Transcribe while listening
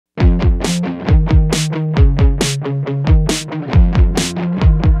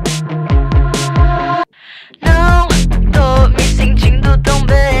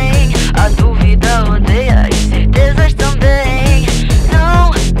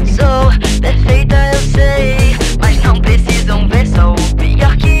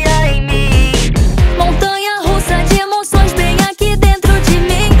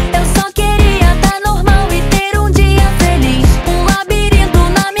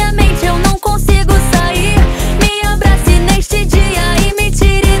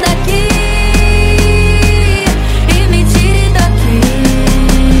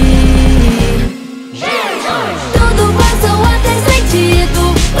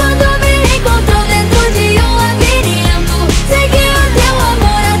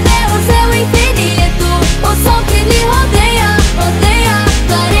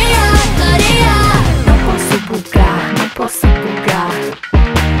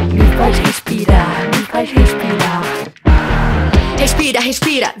Respira,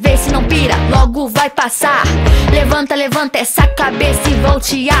 respira, vê se não pira, logo vai passar. Levanta, levanta essa cabeça e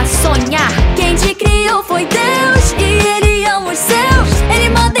volte a sonhar. Quem te criou foi Deus e Ele ama os seus. Ele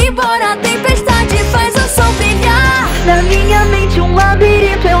manda embora a tempestade e faz o sol brilhar. Na minha mente um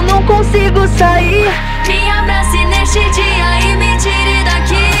labirinto, eu não consigo sair. Minha